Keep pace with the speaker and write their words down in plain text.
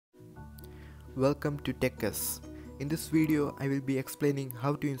Welcome to TechUs. In this video, I will be explaining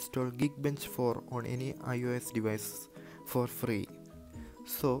how to install Geekbench 4 on any iOS device for free.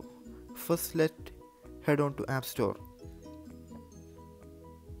 So, first let's head on to App Store.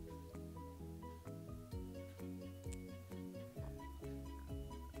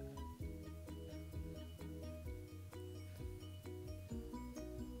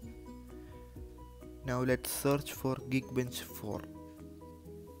 Now let's search for Geekbench 4.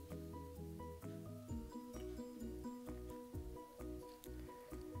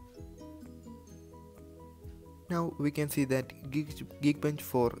 Now we can see that Geekbench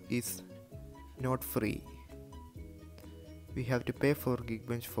 4 is not free. We have to pay for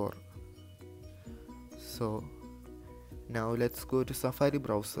Geekbench 4. So now let's go to Safari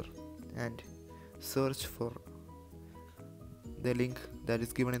browser and search for the link that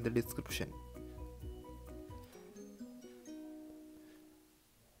is given in the description.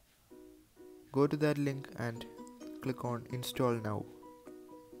 Go to that link and click on install now.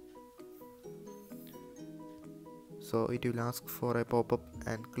 So it will ask for a pop-up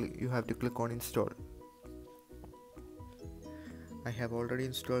and you have to click on install. I have already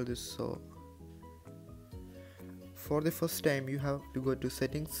installed this, so for the first time you have to go to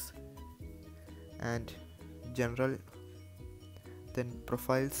settings and general, then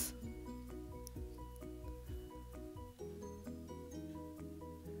profiles,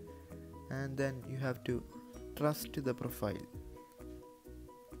 and then you have to trust the profile.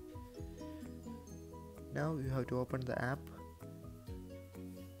 Now you have to open the app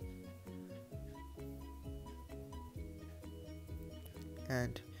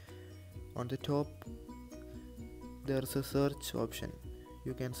and on the top there is a search option.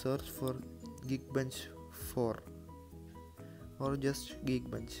 You can search for Geekbench 4 or just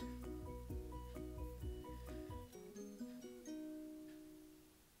Geekbench.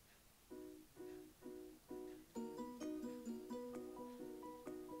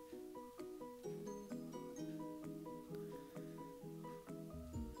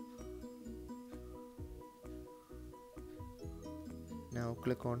 Now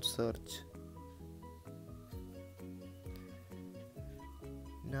click on search.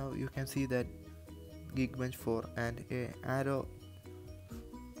 Now you can see that Geekbench 4 and a arrow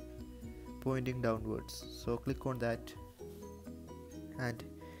pointing downwards. So click on that and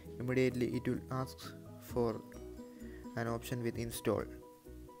immediately it will ask for an option with install.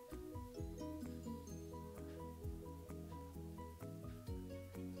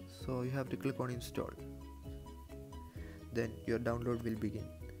 So you have to click on install. Then your download will begin.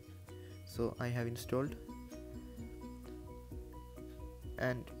 So I have installed,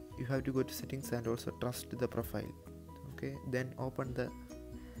 and you have to go to settings and also trust the profile. Okay, then open the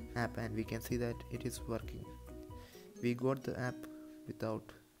app and we can see that it is working. We got the app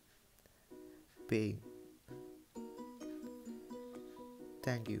without paying.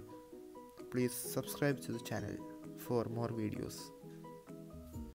 Thank you. Please subscribe to the channel for more videos.